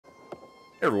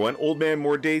Hey everyone, Old Man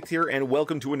More Daith here, and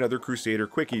welcome to another Crusader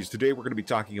Quickies. Today we're going to be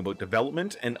talking about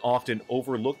development, an often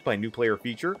overlooked by new player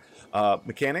feature,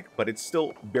 mechanic, but it's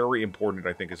still very important,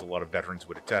 I think, as a lot of veterans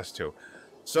would attest to.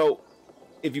 So,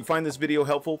 if you find this video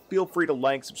helpful, feel free to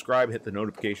like, subscribe, hit the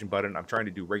notification button. I'm trying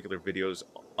to do regular videos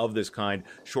of this kind,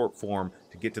 short form,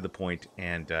 to get to the point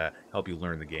and help you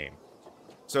learn the game.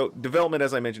 So, development,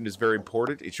 as I mentioned, is very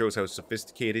important. It shows how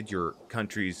sophisticated your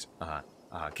country's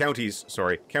county's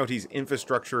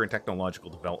infrastructure and technological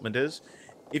development is.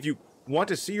 If you want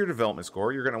to see your development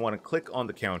score, you're going to want to click on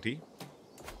the county,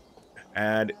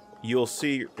 and you'll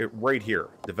see it right here,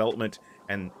 development,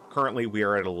 and currently we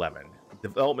are at 11.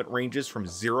 Development ranges from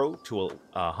 0 to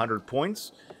 100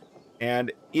 points,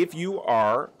 and if you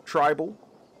are tribal,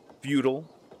 feudal,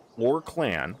 or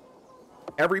clan,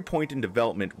 every point in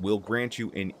development will grant you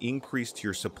an increase to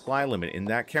your supply limit in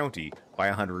that county by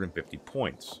 150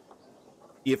 points.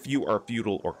 If you are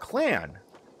feudal or clan,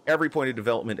 every point of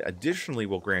development additionally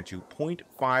will grant you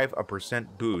 0.5%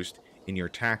 boost in your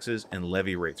taxes and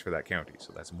levy rates for that county.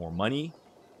 So that's more money,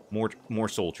 more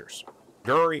soldiers.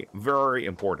 Very, very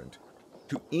important.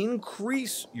 To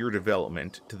increase your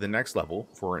development to the next level,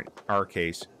 for in our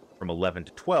case, from 11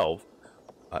 to 12,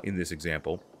 in this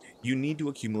example, you need to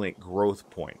accumulate growth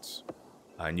points.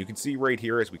 And you can see right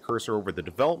here, as we cursor over the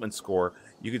development score,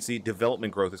 you can see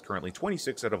development growth is currently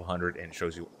 26 out of 100, and it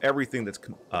shows you everything that's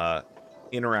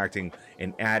interacting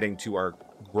and adding to our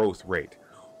growth rate.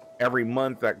 Every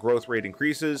month, that growth rate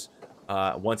increases.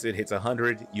 Once it hits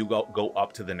 100, you go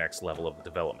up to the next level of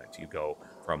development. You go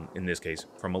from, in this case,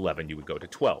 from 11, you would go to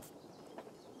 12.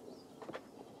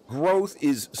 Growth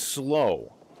is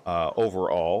slow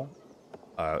overall.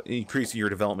 Increasing your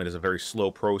development is a very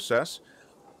slow process,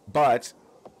 but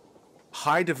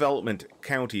high development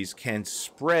counties can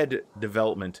spread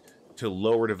development to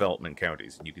lower development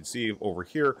counties. And you can see over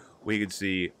here, we can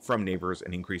see from neighbors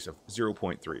an increase of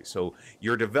 0.3. So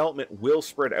your development will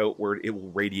spread outward. It will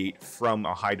radiate from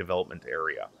a high development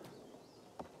area.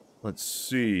 Let's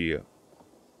see.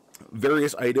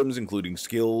 Various items, including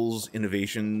skills,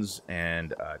 innovations,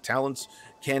 and talents,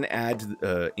 can add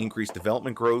to increased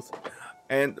development growth.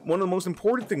 And one of the most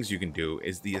important things you can do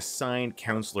is the assigned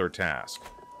counselor task.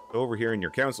 Over here in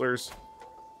your counselors,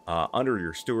 under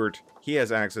your steward, he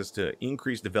has access to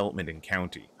increased development in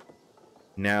county.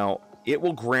 Now, it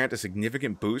will grant a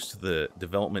significant boost to the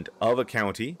development of a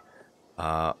county,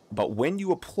 but when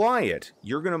you apply it,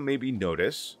 you're going to maybe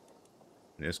notice,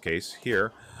 in this case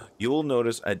here, you'll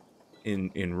notice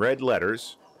in red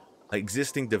letters,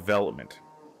 existing development.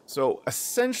 So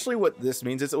essentially what this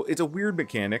means is it's a weird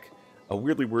mechanic, a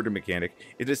weirdly worded mechanic.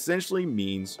 It essentially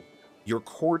means your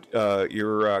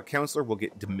counselor will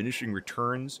get diminishing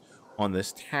returns on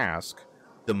this task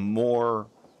the more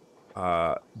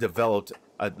developed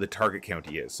the target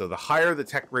county is. So the higher the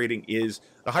tech rating is,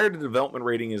 the higher the development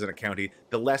rating is in a county,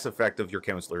 the less effective your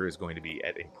counselor is going to be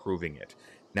at improving it.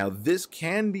 Now this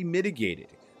can be mitigated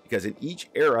because in each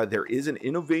era there is an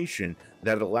innovation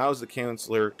that allows the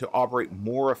counselor to operate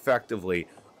more effectively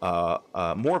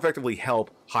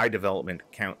help high development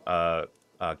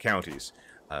counties.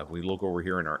 If we look over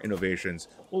here in our innovations,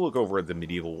 we'll look over at the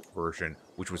medieval version,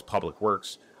 which was Public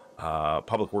Works.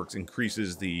 Public Works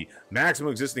increases the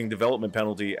maximum existing development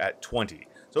penalty at 20.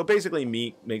 So it basically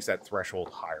makes that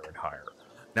threshold higher and higher.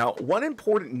 Now, one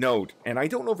important note, and I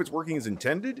don't know if it's working as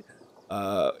intended,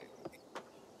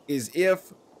 is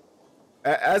if,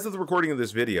 as of the recording of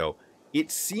this video, it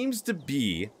seems to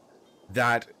be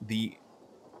that the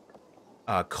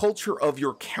culture of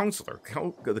your counselor,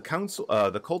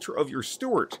 the culture of your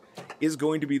steward is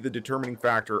going to be the determining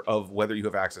factor of whether you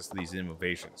have access to these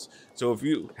innovations. So if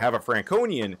you have a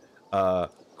Franconian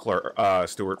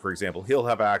steward, for example, he'll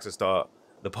have access to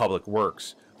the public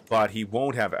works, but he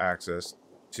won't have access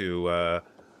to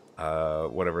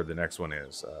whatever the next one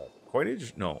is.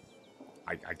 Coinage? No,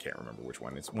 I can't remember which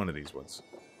one. It's one of these ones.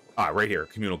 Right here,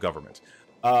 communal government.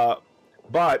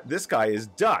 But this guy is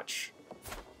Dutch.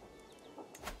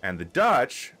 And the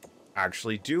Dutch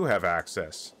actually do have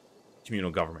access to communal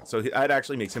government. So that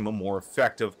actually makes him a more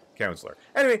effective counselor.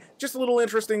 Anyway, just a little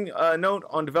interesting note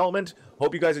on development.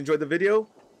 Hope you guys enjoyed the video.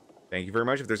 Thank you very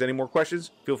much. If there's any more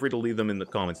questions, feel free to leave them in the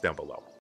comments down below.